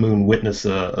surface of the moon witness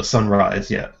a sunrise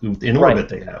yet. In orbit,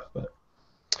 they have, but.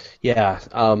 Yeah,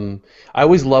 I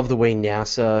always love the way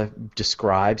NASA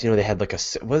describes. They had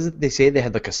they say they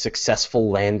had a successful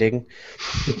landing.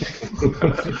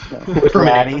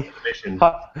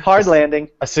 Hard landing.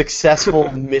 A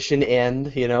successful mission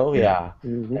end. Yeah.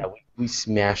 Mm-hmm. Yeah, we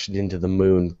smashed it into the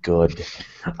moon. Good.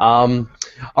 All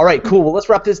right, cool. Well, let's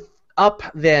wrap this up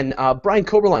then. Brian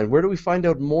Koberlein, where do we find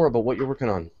out more about what you're working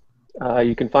on?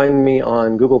 You can find me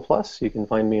on Google+. You can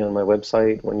find me on my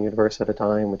website, One Universe at a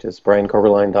Time, which is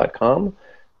briankoberlein.com,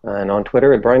 and on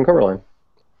Twitter at Brian Koberlein.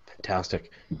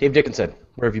 Fantastic. Dave Dickinson,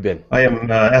 where have you been? I am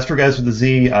Astroguys with a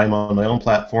Z. I'm on my own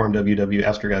platform,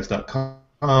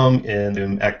 www.astroguys.com, and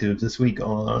I'm active this week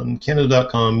on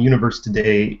Canada.com, Universe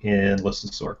Today, and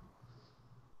Listosor.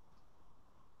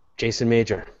 Jason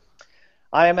Major.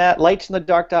 I am at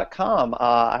lightsinthedark.com.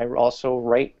 I also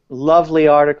write lovely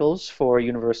articles for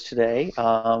Universe Today,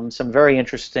 some very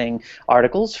interesting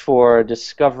articles for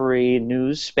Discovery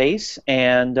News Space,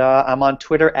 and I'm on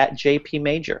Twitter at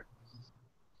JPMajor.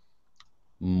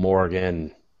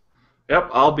 Morgan. Yep,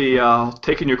 I'll be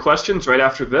taking your questions right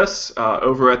after this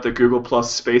over at the Google Plus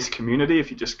Space community.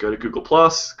 If you just go to Google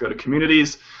Plus, go to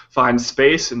Communities, find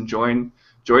Space, and join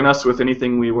us with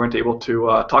anything we weren't able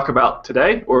to talk about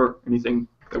today, or anything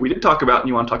that we did talk about and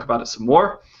you want to talk about it some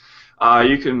more.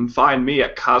 You can find me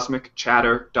at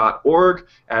cosmicchatter.org,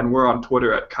 and we're on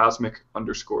Twitter at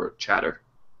cosmic_chatter.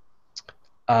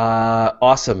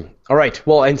 Awesome. All right.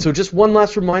 Well, and so just one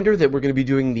last reminder that we're going to be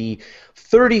doing the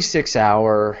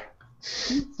 36-hour,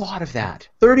 who thought of that?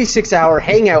 36-hour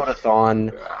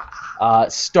hangout-a-thon.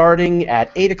 Starting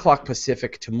at 8 o'clock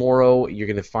Pacific tomorrow. You're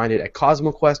going to find it at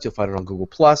CosmoQuest. You'll find it on Google+.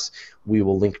 We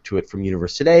will link to it from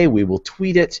Universe Today. We will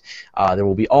tweet it. There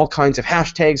will be all kinds of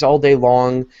hashtags all day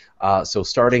long, so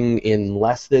starting in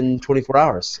less than 24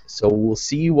 hours. So we'll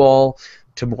see you all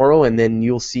tomorrow, and then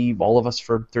you'll see all of us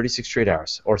for 36 straight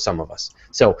hours, or some of us.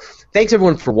 So thanks,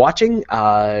 everyone, for watching.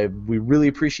 We really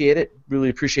appreciate it. Really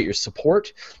appreciate your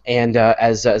support. And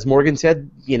as Morgan said,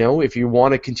 if you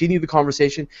want to continue the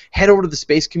conversation, head over to the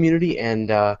space community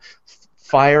and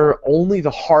fire only the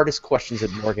hardest questions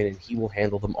at Morgan, and he will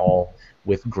handle them all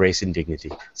with grace and dignity.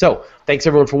 So thanks,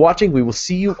 everyone, for watching. We will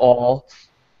see you all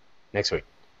next week.